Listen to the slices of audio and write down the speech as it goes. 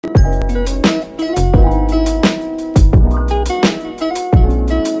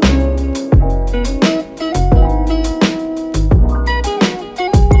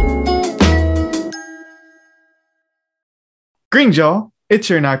Greetings, y'all. It's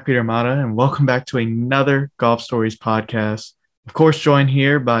your Knock Peter Mata, and welcome back to another Golf Stories podcast. Of course, joined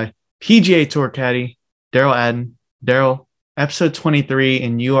here by PGA Tour caddy Daryl Adden. Daryl, episode 23,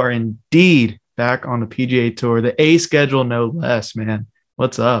 and you are indeed back on the PGA Tour, the A schedule, no less, man.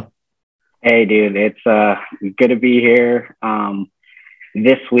 What's up? Hey, dude, it's good to be here.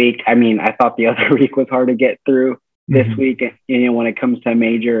 This week, I thought the other week was hard to get through. This week, when it comes to a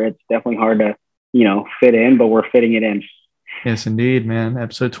major, it's definitely hard to, fit in, but we're fitting it in. Yes, indeed, man.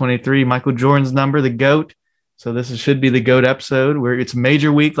 Episode 23, Michael Jordan's number, the GOAT. So should be the GOAT episode where it's a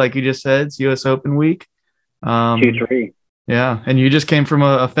major week, like you just said. It's U.S. Open week. 2-3. Yeah, and you just came from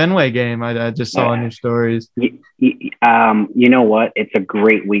a Fenway game. I just saw in your stories. You know what? It's a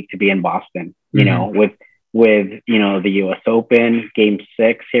great week to be in Boston. You know, with the U.S. Open Game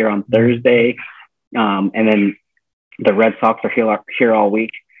 6 here on Thursday, and then the Red Sox are here all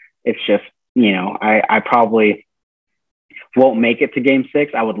week. It's just I probably won't make it to Game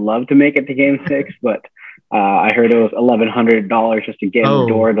 6. I would love to make it to Game 6, but I heard it was $1,100 just to get in the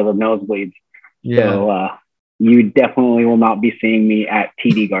door to the nosebleeds. Yeah. So you definitely will not be seeing me at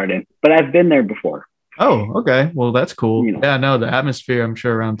TD Garden, but I've been there before. Oh, okay. Well, that's cool. Yeah, no, the atmosphere, I'm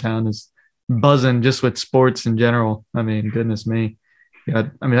sure, around town is buzzing just with sports in general. I mean, goodness me. Yeah,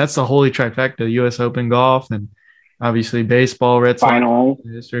 that's the holy trifecta, U.S. Open golf and obviously baseball, Red Sox finals,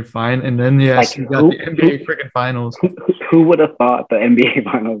 history, fine, and then you got the NBA freaking finals. Who would have thought the NBA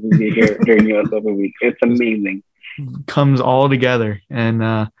finals would be here during U.S. Open week? It's amazing. Comes all together, and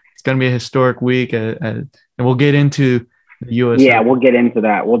it's going to be a historic week. And we'll get into the U.S. Yeah, Open. We'll get into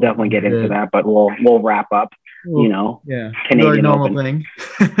that. We'll definitely get into that, but we'll wrap up. Canadian normal Open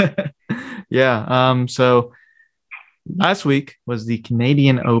thing. Yeah. So. Last week was the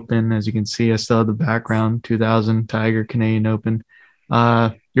Canadian Open. As you can see, I still have the background, 2000 Tiger Canadian Open.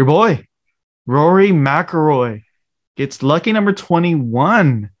 Your boy, Rory McIlroy, gets lucky number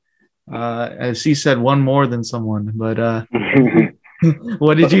 21. As he said, one more than someone. But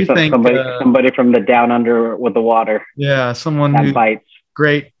what did you think? Somebody from the down under with the water. Yeah, someone that bites.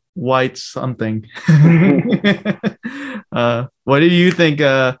 Great white something. What do you think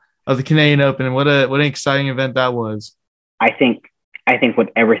of the Canadian Open, and what an exciting event that was? I think with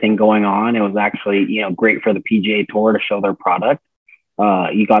everything going on, it was actually great for the PGA Tour to show their product.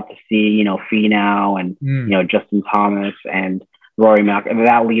 You got to see Finau and Justin Thomas and Rory McIlroy.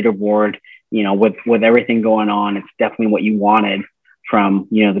 That leaderboard, with everything going on, it's definitely what you wanted from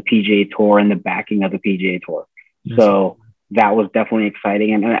the PGA Tour and the backing of the PGA Tour. Yes. So that was definitely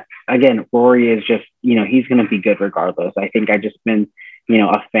exciting. And again, Rory is just he's going to be good regardless. I think I've just been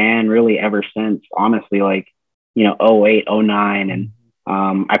a fan really ever since, honestly, like, 08, 09. And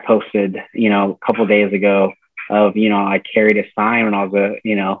I posted, a couple of days ago of, I carried a sign when I was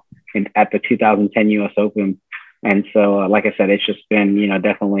at the 2010 US Open. And so, like I said, it's just been,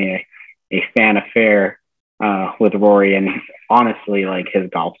 definitely a fan affair with Rory, and honestly, like his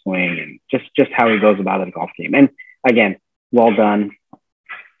golf swing and just how he goes about his golf game. And again, well done,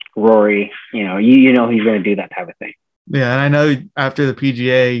 Rory. He's going to do that type of thing. Yeah, and I know after the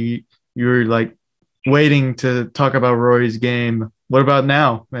PGA, you were like waiting to talk about Rory's game. What about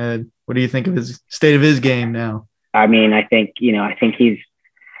now, man? What do you think of his state of his game now? I think he's,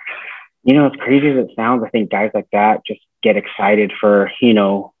 as crazy as it sounds, I think guys like that just get excited for,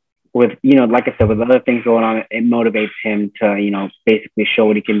 with, like I said, with other things going on, it motivates him to, basically show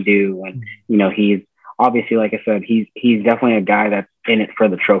what he can do. And, he's obviously, like I said, he's definitely a guy that's in it for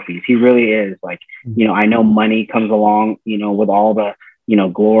the trophies. He really is. Like, I know money comes along, with all the,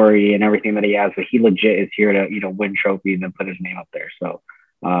 glory and everything that he has, but he legit is here to, win trophies and put his name up there. So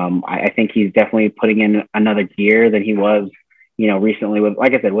I think he's definitely putting in another gear than he was, recently with,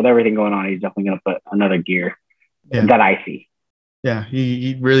 like I said, with everything going on, he's definitely going to put another gear that I see. Yeah.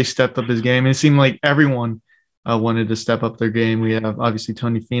 He really stepped up his game. It seemed like everyone wanted to step up their game. We have obviously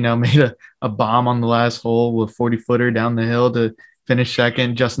Tony Finau made a bomb on the last hole with 40-footer down the hill to finish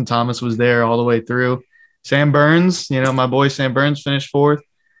second. Justin Thomas was there all the way through. Sam Burns, my boy Sam Burns finished fourth.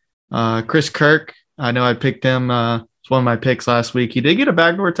 Chris Kirk, I know I picked him. It's one of my picks last week. He did get a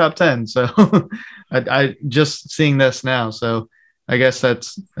backdoor top 10. So I just seeing this now. So I guess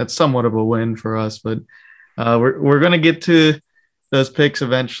that's somewhat of a win for us. But we're going to get to those picks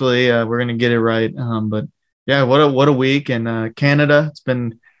eventually. We're going to get it right. But yeah, what a week. And Canada, it's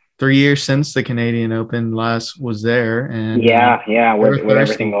been 3 years since the Canadian Open last was there. And with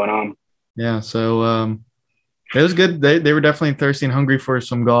everything going on. Yeah, so it was good. They were definitely thirsty and hungry for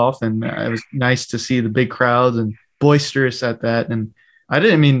some golf, and it was nice to see the big crowds and boisterous at that. And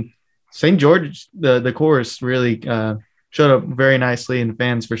St. George, the course really showed up very nicely in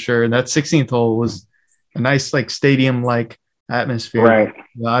fans for sure. And that 16th hole was a nice stadium atmosphere. Right.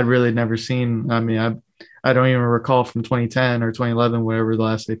 I'd really never seen. I mean, I don't even recall from 2010 or 2011, whatever the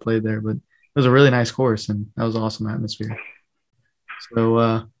last they played there, but it was a really nice course and that was awesome atmosphere.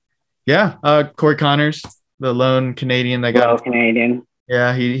 So yeah, Corey Connors, the lone Canadian that got Canadian.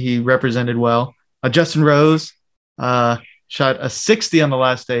 Yeah, he represented well. Justin Rose shot a 60 on the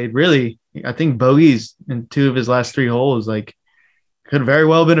last day. Really, I think bogeys in 2 of his last 3 holes. Like, could have very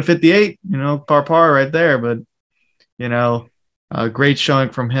well been a 58. Par right there. But great showing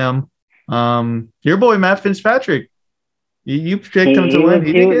from him. Your boy Matt Fitzpatrick. You picked him to win.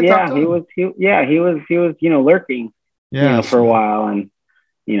 He was lurking. Yeah, for a while, and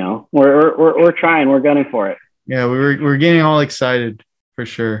we're trying. We're gunning for it. Yeah, we're getting all excited for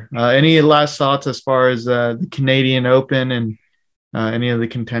sure. Any last thoughts as far as the Canadian Open and any of the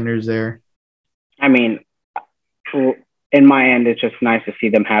contenders there? I mean, in my end, it's just nice to see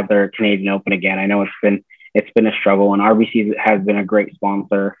them have their Canadian Open again. I know it's been a struggle, and RBC has been a great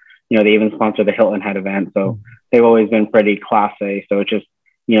sponsor. They even sponsor the Hilton Head event, so they've always been pretty class A. So it's just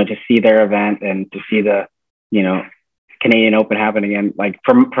to see their event and to see the Canadian Open happen again, like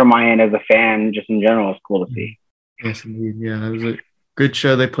from my end as a fan, just in general, it's cool to see. Yes, indeed. Yeah, it was a good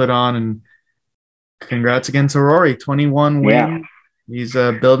show they put on, and congrats again to Rory, 21 wins. Yeah. He's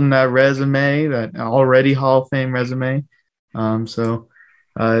building that resume, that already Hall of Fame resume. So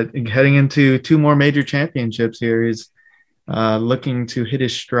heading into 2 more major championships here, he's looking to hit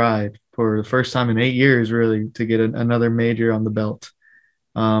his stride for the first time in 8 years, really, to get another major on the belt.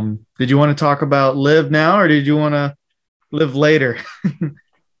 Did you want to talk about LIV now, or did you want to LIV later?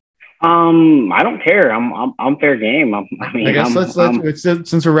 I don't care. I'm fair game. I guess let's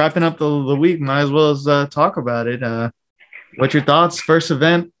since we're wrapping up the week, might as well as talk about it. What's your thoughts? First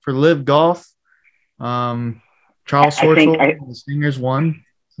event for LIV Golf. Charles Schwartzel, the Stingers won.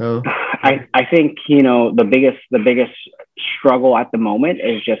 So I think the biggest struggle at the moment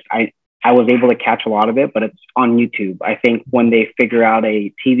is just I was able to catch a lot of it, but it's on YouTube. I think when they figure out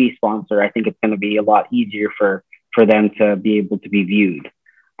a TV sponsor, I think it's going to be a lot easier for them to be able to be viewed.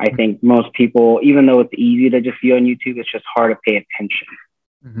 I think most people, even though it's easy to just view on YouTube, it's just hard to pay attention,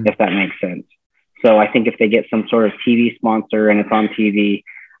 if that makes sense. So I think if they get some sort of TV sponsor and it's on TV,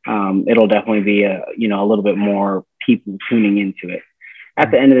 it'll definitely be a little bit more people tuning into it.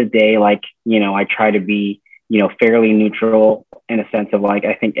 At the end of the day, I try to be, fairly neutral in a sense of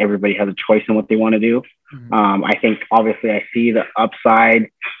I think everybody has a choice in what they want to do. I think obviously I see the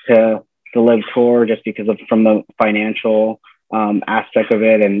upside to the LIV Tour just because from the financial aspect of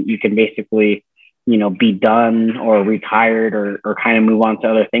it, and you can basically be done or retired or kind of move on to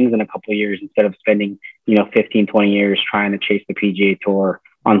other things in a couple of years instead of spending 15-20 years trying to chase the PGA Tour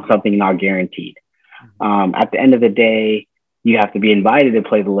on something not guaranteed. At the end of the day, you have to be invited to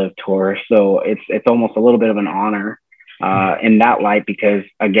play the LIV Tour, so it's almost a little bit of an honor in that light, because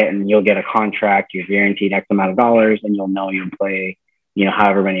again, you'll get a contract, you're guaranteed X amount of dollars, and you'll play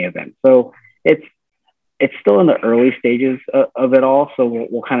however many events. So it's still in the early stages of it all. So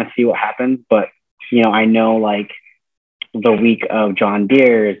we'll kind of see what happens. But, I know the week of John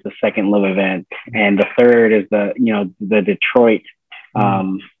Deere is the second LIV event, and the third is the Detroit,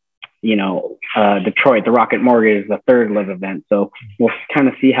 Detroit, the Rocket Mortgage is the third LIV event. So we'll kind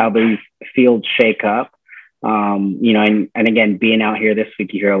of see how these fields shake up. And again, being out here this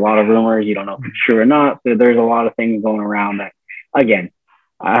week, you hear a lot of rumors. You don't know if it's true or not. So there's a lot of things going around that, again,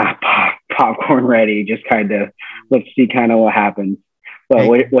 popcorn ready, just kind of let's see kind of what happens. But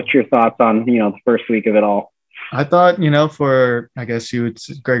what's your thoughts on the first week of it all? I thought I guess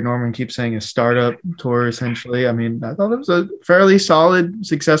Greg Norman keeps saying a startup tour essentially. I mean, I thought it was a fairly solid,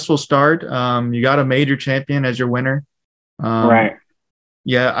 successful start. You got a major champion as your winner, right?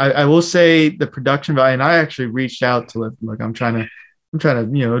 Yeah, I will say the production value, and I actually reached out to LIV. Like I'm trying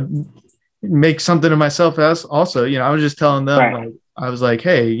to make something of myself as also. I was just telling them. Right. I was like,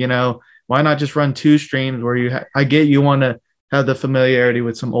 hey, why not just run 2 streams where I get you want to have the familiarity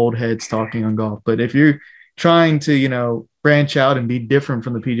with some old heads talking on golf. But if you're trying to, branch out and be different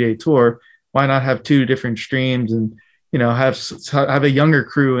from the PGA Tour, why not have 2 different streams and, have a younger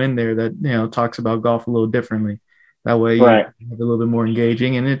crew in there that, talks about golf a little differently. That way you have a little bit more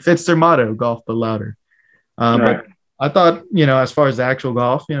engaging, and it fits their motto, golf but louder. But I thought, as far as the actual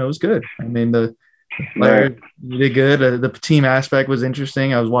golf, it was good. I mean, the player did good. The team aspect was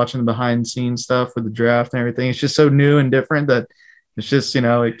interesting. I was watching the behind the scenes stuff with the draft and everything. It's just so new and different that it's just,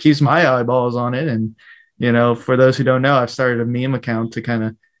 it keeps my eyeballs on it. And, for those who don't know, I've started a meme account to kind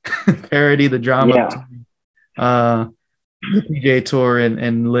of parody the drama between the PGA Tour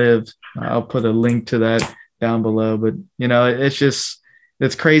and LIV. I'll put a link to that down below. But, it's just,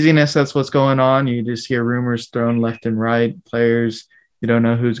 it's craziness. That's what's going on. You just hear rumors thrown left and right. Players, you don't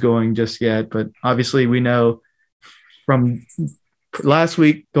know who's going just yet, but obviously we know from last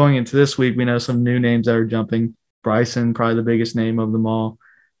week going into this week, we know some new names that are jumping. Bryson, probably the biggest name of them all.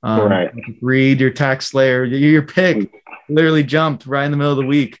 Right. Reed, your tax slayer, your pick literally jumped right in the middle of the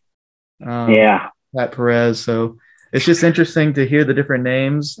week. Yeah. Pat Perez. So it's just interesting to hear the different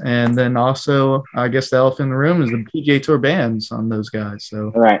names. And then also, I guess the elephant in the room is the PGA Tour bans on those guys.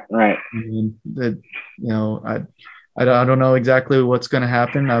 So, right. I mean, I don't know exactly what's going to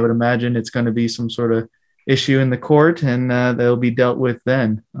happen. I would imagine it's going to be some sort of issue in the court, and they'll be dealt with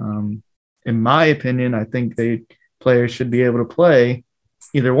then. In my opinion, I think players should be able to play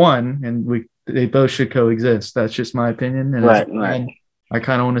either one, and they both should coexist. That's just my opinion. And right. I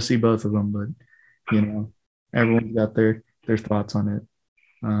kind of want to see both of them, but everyone's got their thoughts on it.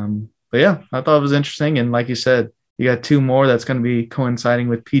 But yeah, I thought it was interesting, and like you said, you got two more that's going to be coinciding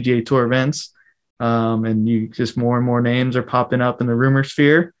with PGA Tour events, and you just more and more names are popping up in the rumor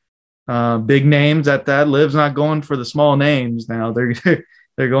sphere. Big names at that. Liv's not going for the small names now.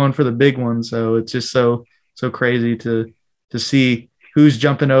 They're going for the big ones. So it's just so crazy to see who's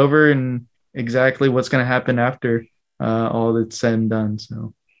jumping over and exactly what's going to happen after all that's said and done.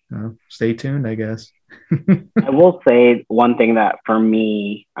 So stay tuned, I guess. I will say one thing that for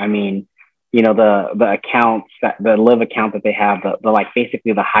me, I mean, the accounts the Live account that they have, the like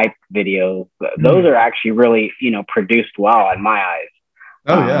basically the hype videos, those are actually really, produced well in my eyes.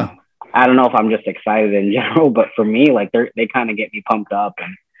 Oh yeah. I don't know if I'm just excited in general, but for me, like they kind of get me pumped up,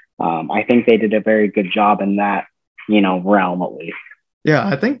 and I think they did a very good job in that, realm at least. Yeah,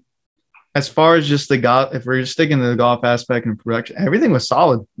 I think as far as just the golf, if we're just sticking to the golf aspect and production, everything was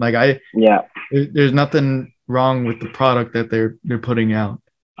solid. Like there's nothing wrong with the product that they're putting out.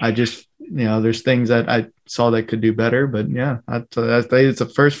 I just, there's things that I saw that could do better, but yeah, I'd say it's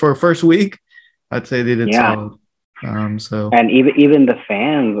for a first week. I'd say they did solid. And even the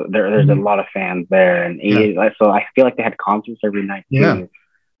fans, there's a lot of fans there, and so I feel like they had concerts every night too.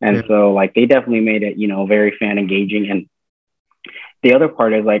 And so like they definitely made it, very fan engaging. And the other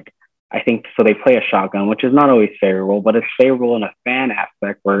part is like, I think so they play a shotgun, which is not always favorable, but it's favorable in a fan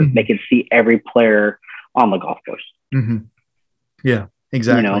aspect where they can see every player on the golf course. Mm-hmm. Yeah,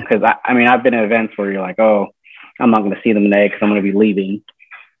 exactly. Because I mean, I've been at events where you're like, oh, I'm not going to see them today because I'm going to be leaving.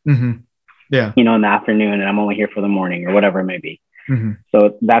 Mm-hmm. Yeah. In the afternoon, and I'm only here for the morning or whatever it may be. Mm-hmm.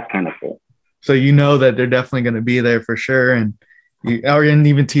 So that's kind of cool. So that they're definitely going to be there for sure, and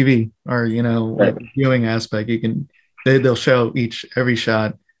even TV or like the viewing aspect, they'll show every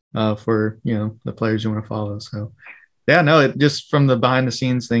shot for the players you want to follow. So yeah, no, it just from the behind the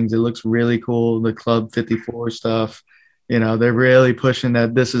scenes things, it looks really cool. The Club 54 stuff, they're really pushing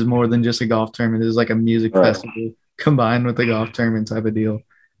that this is more than just a golf tournament. This is like a music festival combined with the golf tournament type of deal.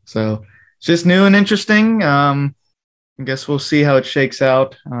 So it's just new and interesting. I guess we'll see how it shakes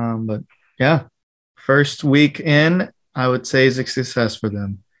out. But yeah, first week in, I would say is a success for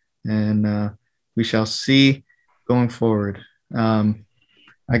them. And we shall see going forward.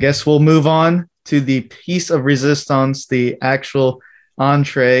 I guess we'll move on to the piece of resistance, the actual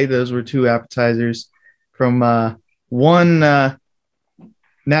entree. Those were two appetizers from one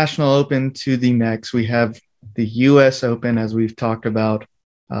National Open to the next. We have the U.S. Open, as we've talked about,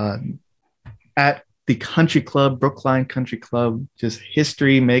 at the Country Club, Brookline Country Club, just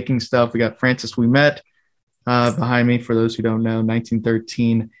history-making stuff. We got Francis Ouimet behind me, for those who don't know,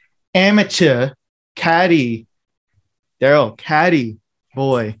 1913 amateur caddy, Daryl Caddy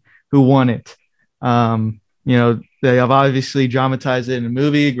boy, who won it. They have obviously dramatized it in a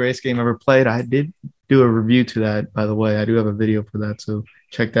movie, greatest game ever played. I did do a review to that, by the way. I do have a video for that, so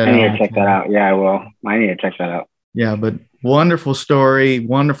check that out. I need to check that out. Yeah, I will. I need to check that out. Yeah, but wonderful story,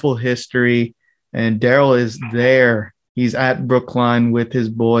 wonderful history. And Daryl is there. He's at Brookline with his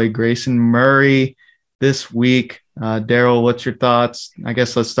boy Grayson Murray this week. Daryl, what's your thoughts? I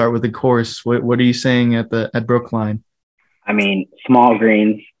guess let's start with the course. What are you saying at Brookline? I mean, small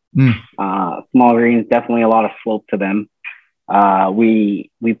greens. Small greens, definitely a lot of slope to them. We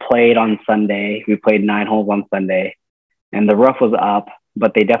played on Sunday. We played 9 holes on Sunday, and the rough was up,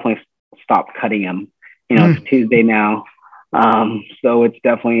 but they definitely stopped cutting them. It's Tuesday now. So it's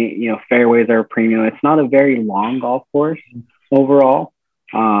definitely, fairways are a premium. It's not a very long golf course overall.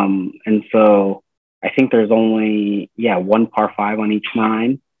 And so I think there's only, one par 5 on each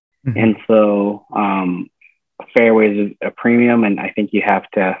 9. Mm-hmm. And so fairways is a premium. And I think you have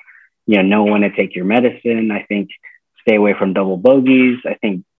to, know when to take your medicine. I think stay away from double bogeys. I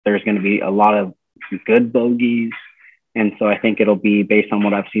think there's going to be a lot of good bogeys. And so I think it'll be, based on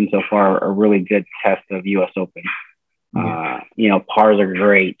what I've seen so far, a really good test of US Open. Pars are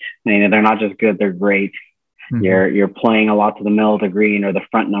great. They're not just good; they're great. Mm-hmm. You're playing a lot to the middle of the green or the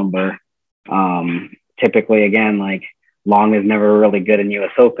front number. Typically, again, like long is never really good in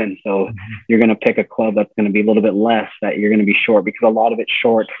U.S. Open, so you're going to pick a club that's going to be a little bit less, that you're going to be short, because a lot of it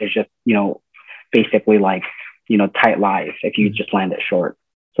short is just basically like tight lies if you just land it short.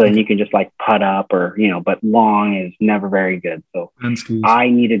 So then you can just like putt up or but long is never very good. So I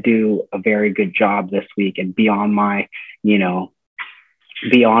need to do a very good job this week and be on my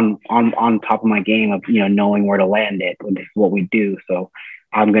be on top of my game of knowing where to land it. This is what we do. So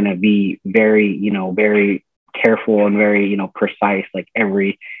I'm going to be very very careful and very precise. Like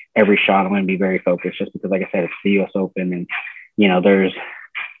every shot I'm going to be very focused, just because, like I said, it's the US Open, and there's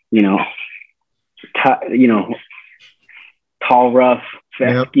tall rough,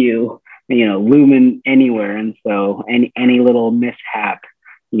 fescue, lumen anywhere, and so any little mishap,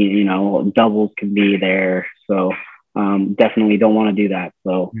 doubles can be there. So definitely don't want to do that.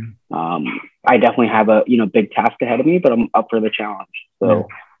 So I definitely have a big task ahead of me, but I'm up for the challenge. So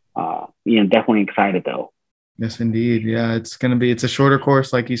definitely excited though. Yes, indeed. Yeah, it's a shorter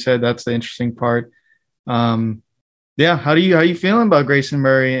course, like you said. That's the interesting part. How you feeling about Grayson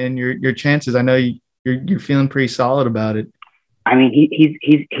Murray and your chances? I know you're feeling pretty solid about it. I mean,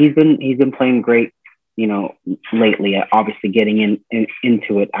 he's been playing great, lately. Obviously, getting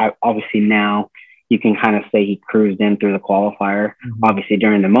into it. Obviously now you can kind of say he cruised in through the qualifier. Mm-hmm. Obviously,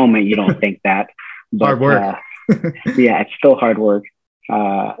 during the moment you don't think that, but hard work. Yeah, it's still hard work.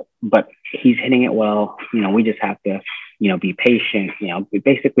 But he's hitting it well. We just have to, be patient.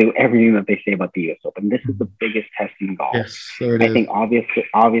 Basically everything that they say about the U.S. Open. This is the biggest test in golf. Yes, sure it is. I think obviously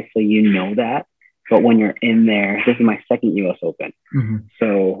that. But when you're in there, this is my second U.S. Open. Mm-hmm.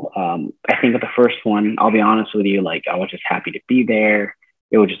 So I think with the first one, I'll be honest with you, like I was just happy to be there.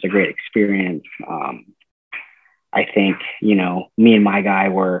 It was just a great experience. I think, me and my guy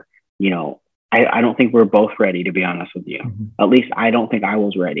were, I don't think we're both ready, to be honest with you. Mm-hmm. At least I don't think I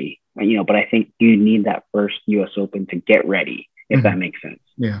was ready, but I think you need that first U.S. Open to get ready, if mm-hmm. that makes sense.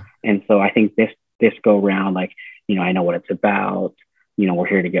 Yeah. And so I think this go round, like, I know what it's about. We're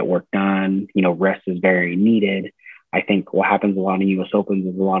here to get work done. Rest is very needed. I think what happens a lot in U.S. Opens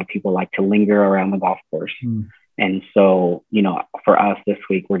is a lot of people like to linger around the golf course. Mm. And so, for us this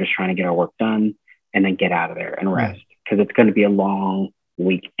week, we're just trying to get our work done and then get out of there and rest, because it's going to be a long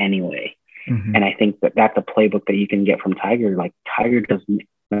week anyway. Mm-hmm. And I think that's a playbook that you can get from Tiger. Like Tiger doesn't,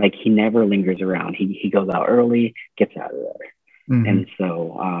 like, he never lingers around. He goes out early, gets out of there. Mm-hmm. And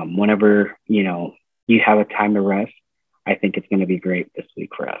so whenever, you have a time to rest, I think it's going to be great this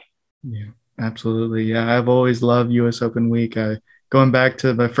week for us. Yeah, absolutely. Yeah, I've always loved U.S. Open week. Going back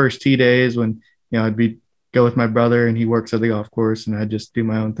to my first tee days when, I'd go with my brother and he works at the golf course and I'd just do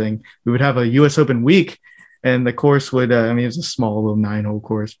my own thing. We would have a U.S. Open week. And the course would, it was a small little 9-hole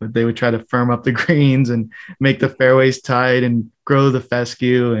course, but they would try to firm up the greens and make the fairways tight and grow the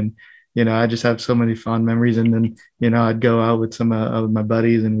fescue. And, I just have so many fond memories. And then, I'd go out with some of my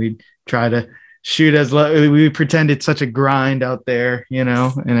buddies and we'd try to shoot we pretend it's such a grind out there,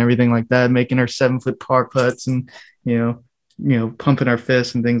 and everything like that, making our 7-foot par putts and, pumping our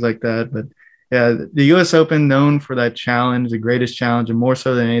fists and things like that. But yeah, the U.S. Open, known for that challenge, the greatest challenge, and more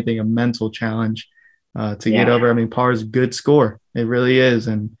so than anything, a mental challenge. To get over. Par is a good score. It really is.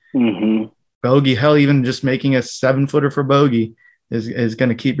 And mm-hmm. bogey, hell, even just making a 7-footer for bogey is going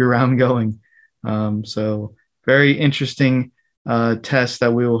to keep your round going. So very interesting test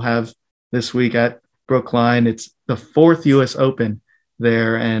that we will have this week at Brookline. It's the 4th U.S. Open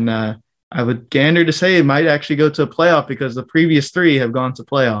there. And I would gander to say it might actually go to a playoff because the previous 3 have gone to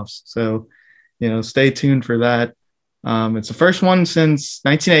playoffs. So, stay tuned for that. It's the first one since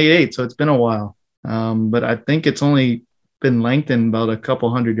 1988. So it's been a while. But I think it's only been lengthened about a couple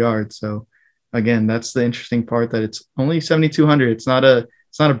hundred yards. So again, that's the interesting part, that it's only 7,200. It's not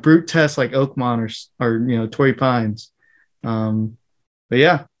a brute test like Oakmont or Torrey Pines. But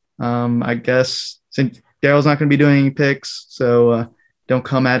yeah, I guess since Daryl's not going to be doing any picks, so don't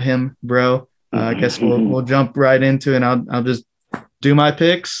come at him, bro. I guess we'll jump right into it. And I'll just do my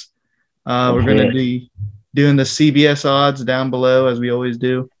picks. We're going to be doing the CBS odds down below as we always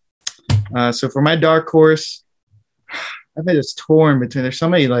do. So for my dark horse, I think it's torn between. There's so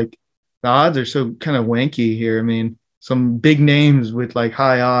many, like, the odds are so kind of wanky here. Some big names with like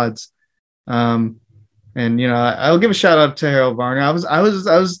high odds. And I'll give a shout out to Harold Varner. I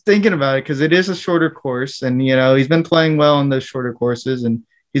was thinking about it because it is a shorter course, and he's been playing well on those shorter courses, and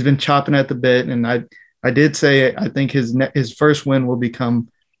he's been chopping at the bit. And I did say I think his first win will become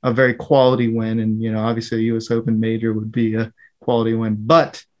a very quality win, and obviously a U.S. Open major would be a quality win,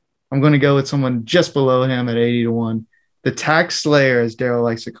 but I'm going to go with someone just below him at 80-1, the tax slayer, as Daryl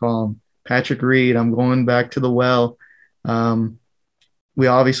likes to call him, Patrick Reed. I'm going back to the well. We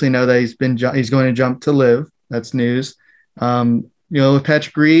obviously know that he's going to jump to live. That's news. With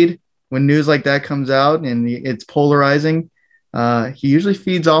Patrick Reed, when news like that comes out and it's polarizing, he usually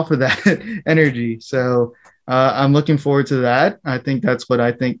feeds off of that energy. So I'm looking forward to that. I think that's what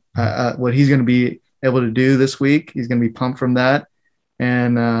what he's going to be able to do this week. He's going to be pumped from that.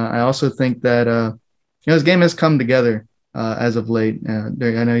 And I also think that his game has come together as of late. I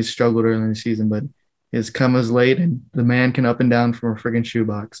know he struggled early in the season, but it's come as late, and the man can up and down from a friggin'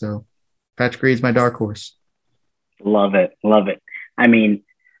 shoebox. So Patrick Reed's my dark horse. Love it. Love it. I mean,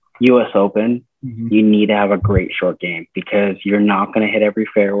 U.S. Open, you need to have a great short game because you're not going to hit every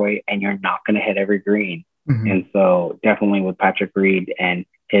fairway and you're not going to hit every green. And so definitely with Patrick Reed and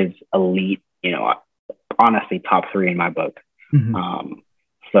his elite, honestly, top 3 in my book.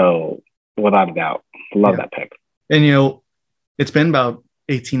 So without a doubt, love that pick. And, it's been about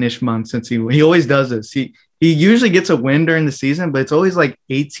 18-ish months since he always does this. He usually gets a win during the season, but it's always like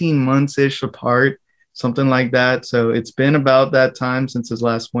 18 months-ish apart, something like that. So it's been about that time since his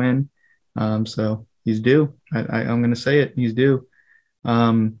last win. So he's due. I'm going to say it. He's due.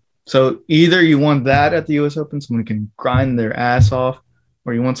 So either you want that at the U.S. Open, someone who can grind their ass off,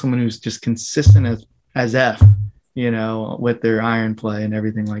 or you want someone who's just consistent as F, with their iron play and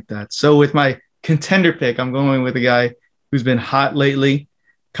everything like that. So with my contender pick, I'm going with a guy who's been hot lately.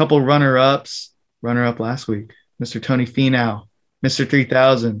 Couple runner-up last week, Mr. Tony Finau, Mr.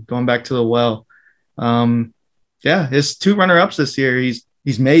 3000, going back to the well. His 2 runner-ups this year, he's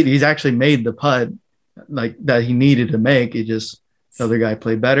actually made the putt like that he needed to make. It just the other guy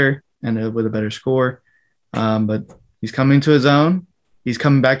played better and with a better score. But he's coming to his own. He's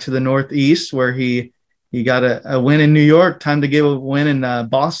coming back to the Northeast where he got a win in New York. Time to give a win in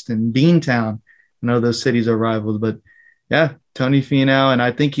Boston, Beantown. I know those cities are rivals, but yeah, Tony Finau, and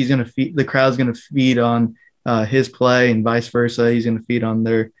I think he's going to feed the crowd's going to feed on his play and vice versa. He's going to feed on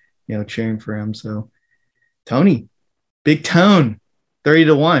their cheering for him. So Tony, Big Tone,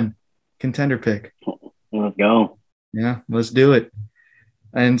 30-1 contender pick. Let's go. Yeah, let's do it.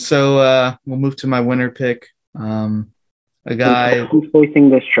 And so we'll move to my winner pick. A guy who's hosting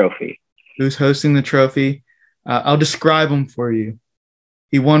this trophy. Who's hosting the trophy? I'll describe him for you.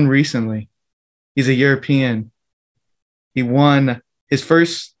 He won recently. He's a European. He won his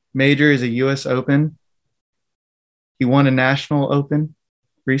first major is a U.S. Open. He won a National Open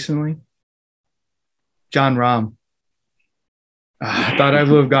recently. Jon Rahm. I thought I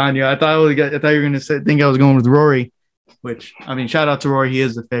would have gone. I thought you were going to think I was going with Rory, which, I mean, shout out to Rory. He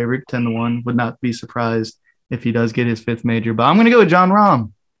is the favorite, 10-1. Would not be surprised if he does get his 5th major. But I'm going to go with Jon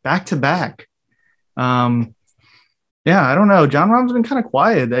Rahm, back to back. I don't know. Jon Rahm's been kind of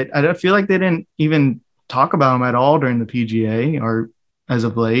quiet. I feel like they didn't even talk about him at all during the PGA or as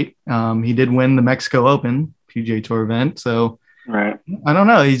of late. He did win the Mexico Open PGA Tour event. So right. I don't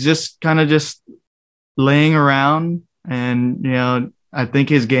know. He's just kind of just laying around. And, I think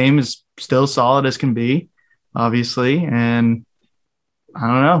his game is still solid as can be, obviously. And I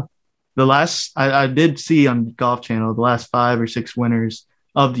don't know. I did see on Golf Channel, the last 5 or 6 winners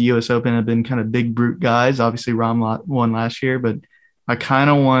of the U.S. Open have been kind of big brute guys. Obviously, Rahm won last year, but I kind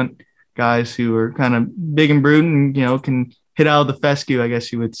of want guys who are kind of big and brute and, can hit out of the fescue, I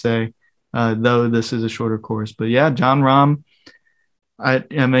guess you would say, though this is a shorter course. But yeah, Jon Rahm, I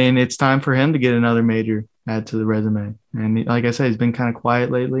mean, it's time for him to get another major add to the resume. And like I said, he's been kind of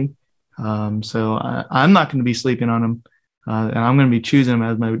quiet lately. So I'm not going to be sleeping on him. And I'm going to be choosing him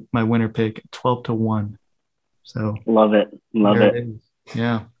as my winner pick, 12-1. So love it.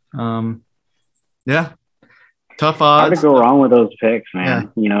 Yeah. Tough odds. Hard to go wrong with those picks,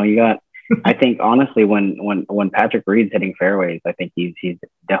 man. Yeah. You got, I think honestly, when Patrick Reed's hitting fairways, I think he's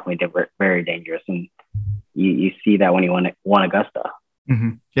definitely very dangerous. And you see that when he won Augusta.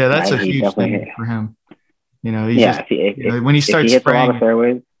 Mm-hmm. Yeah. That's a huge thing for him. When he starts spraying a lot of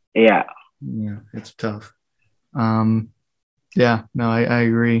fairways. Yeah, it's tough. I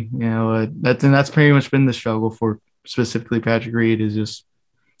agree. That's pretty much been the struggle for specifically Patrick Reed is just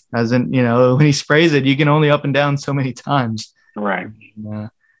when he sprays it, you can only up and down so many times. Right.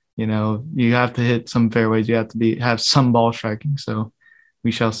 You have to hit some fairways. You have to have some ball striking. So we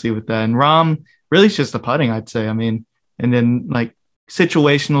shall see with that. And Rahm, really, it's just the putting, I'd say. I mean, and then like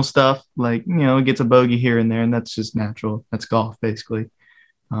situational stuff, like gets a bogey here and there, and that's just natural. That's golf, basically.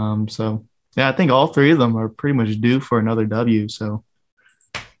 I think all 3 of them are pretty much due for another W. So,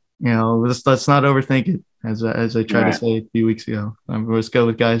 let's not overthink it, as I tried to say a few weeks ago. Let's go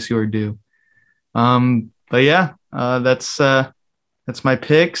with guys who are due. That's my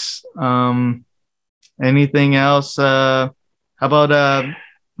picks. And Anything else? How about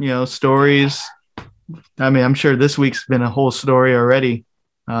stories? I mean, I'm sure this week's been a whole story already.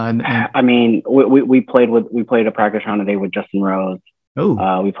 I mean, we played a practice round today with Justin Rose.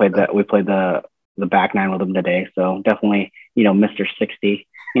 We played the back nine with him today. So definitely, Mr. 60,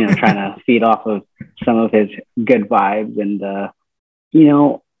 trying to feed off of some of his good vibes. And,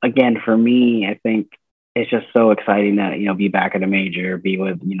 again, for me, I think it's just so exciting to, be back at a major, be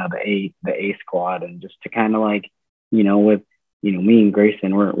with, the A squad, and just to kind of like, with, me and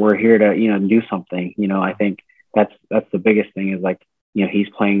Grayson, we're here to, do something. I think that's the biggest thing is like, he's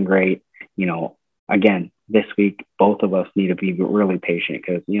playing great. Again, this week, both of us need to be really patient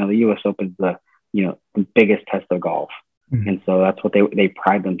because, the US Open's the biggest test of golf. Mm-hmm. And so that's what they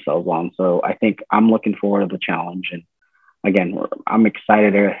pride themselves on. So I think I'm looking forward to the challenge. And again, I'm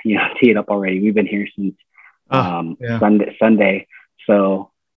excited to, tee it up already. We've been here since Sunday.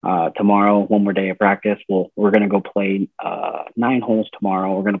 So tomorrow, one more day of practice. We're going to go play 9 holes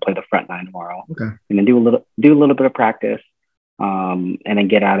tomorrow. We're going to play the front 9 tomorrow. Okay. And then do a little bit of practice. And then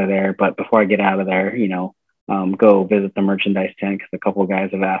get out of there. But before I get out of there, go visit the merchandise tent because a couple of guys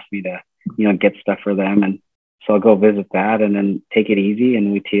have asked me to, get stuff for them. And so I'll go visit that and then take it easy.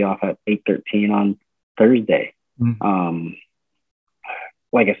 And we tee off at 8:13 on Thursday. Mm-hmm.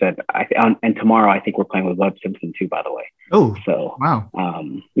 Like I said, and tomorrow I think we're playing with Webb Simpson too, by the way. Oh, so wow.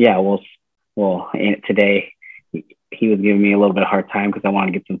 Today he was giving me a little bit of hard time because I want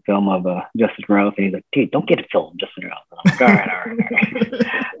to get some film of Justin Rose, and he's like, "Dude, don't get a film, Justin Rose." I'm like, all right.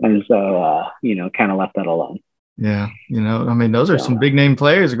 And so, kind of left that alone. Yeah, I mean, those are some big name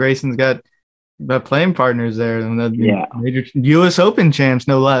players. Grayson's got playing partners there, and major U.S. Open champs,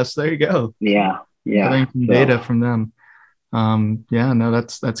 no less. There you go. Yeah. Some data from them.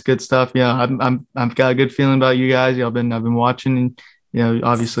 That's good stuff. Yeah, I've got a good feeling about you guys. I've been watching, and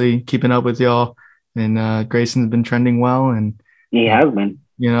obviously keeping up with y'all. And Grayson's been trending well, and he has been.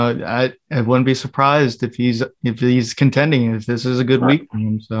 I wouldn't be surprised if he's contending. If this is a good week for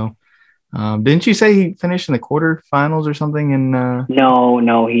him, so. Didn't you say he finished in the quarterfinals or something?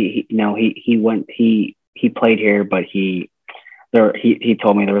 No, he went. He played here, but he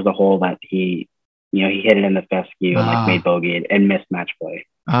told me there was a hole that he hit it in the fescue and made bogey and missed match play.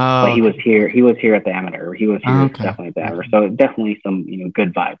 But he was here. He was here at the amateur. He was here definitely at the amateur. So definitely some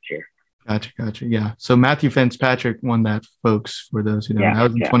good vibes here. Gotcha. Yeah. So Matthew Fitzpatrick won that, folks. For those who know, that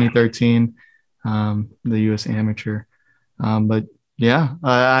was in 2013, the U.S. Amateur. But. Yeah,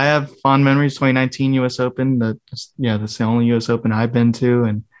 I have fond memories. 2019 U.S. Open. That's the only U.S. Open I've been to,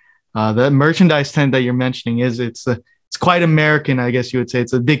 and the merchandise tent that you're mentioning it's quite American, I guess you would say.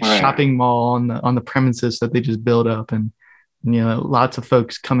 It's a big shopping mall on the premises that they just build up, and lots of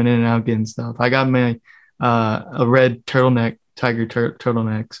folks coming in and out getting stuff. I got my a red turtleneck, tiger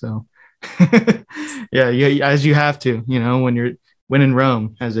turtleneck. So yeah, as you have to, when you're winning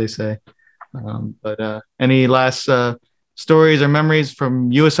Rome, as they say. But any last stories or memories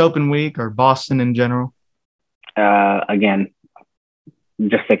from U.S. Open week or Boston in general? Again,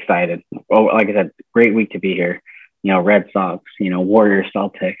 just excited. Oh, like I said, great week to be here. Red Sox, Warriors,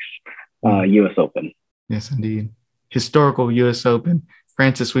 Celtics, U.S. Open. Yes, indeed. Historical U.S. Open.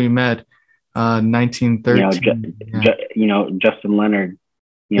 Francis, we met 1913. Justin Leonard.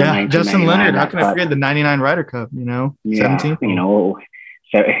 Justin Leonard. How can I forget the 99 Ryder Cup, 17th?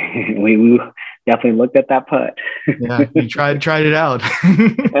 So we definitely looked at that putt. Yeah, we tried it out.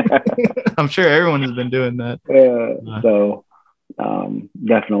 I'm sure everyone has been doing that. So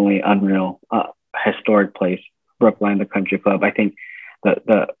definitely unreal, historic place, Brookline, the Country Club. I think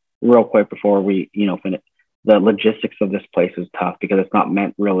the real quick before we finish, the logistics of this place is tough because it's not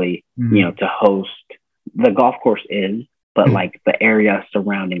meant really to host. The golf course is, but like the area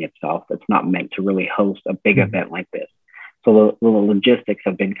surrounding itself, it's not meant to really host a big event like this. So the logistics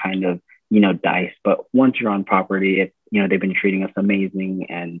have been kind of, diced, but once you're on property, they've been treating us amazing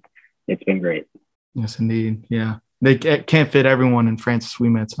and it's been great. Yes, indeed. Yeah. They can't fit everyone in Francis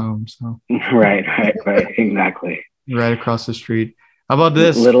Ouimet's home. So Right. Exactly. Right across the street. How about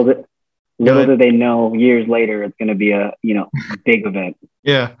this? Little did they know years later, it's going to be a, big event.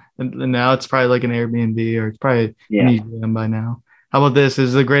 Yeah. And now it's probably like an Airbnb or it's probably an museum by now. How about this?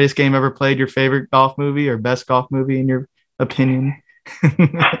 Is the greatest game ever played your favorite golf movie or best golf movie in your opinion?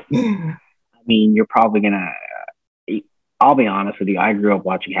 I mean, you're probably gonna. I'll be honest with you. I grew up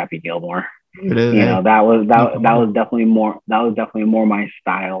watching Happy Gilmore. It is. That was definitely more. That was definitely more my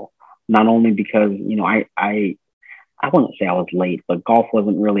style. Not only because I wouldn't say I was late, but golf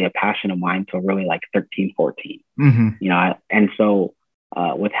wasn't really a passion of mine until really like 13, 14. Mm-hmm. And so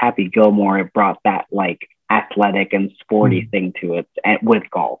with Happy Gilmore, it brought that like athletic and sporty thing to it with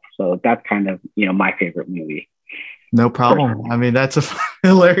golf. So that's kind of, my favorite movie. No problem. Personally. I mean, that's a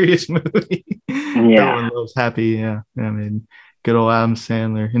hilarious movie. Yeah. Everyone loves Happy. Yeah. I mean, good old Adam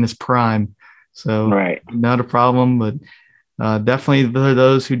Sandler in his prime. So not a problem, but definitely for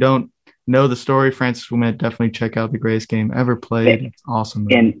those who don't know the story, Francis Ouimet, definitely check out The Greatest Game Ever Played. It's awesome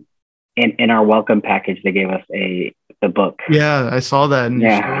movie. In our welcome package, they gave us the book. Yeah, I saw that in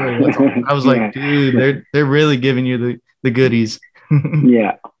your story. I was like, dude, they're really giving you the goodies.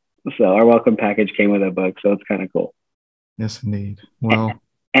 Yeah. So our welcome package came with a book, so it's kind of cool. Yes, indeed. Well,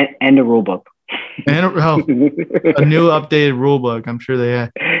 and a rule book. And a new updated rule book. I'm sure they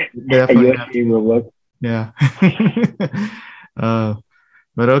definitely have to. Rule book. Yeah.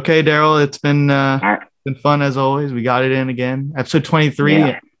 But okay, Daryl, it's been fun as always. We got it in again. Episode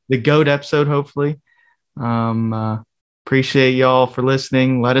 23, the GOAT episode, hopefully. Appreciate y'all for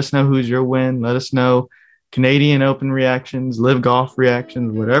listening. Let us know who's your win. Let us know Canadian Open reactions, Live Golf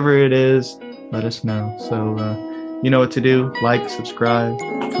reactions, whatever it is. Let us know. So you know what to do. Like, subscribe,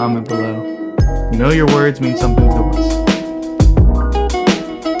 comment below. You know your words mean something to us.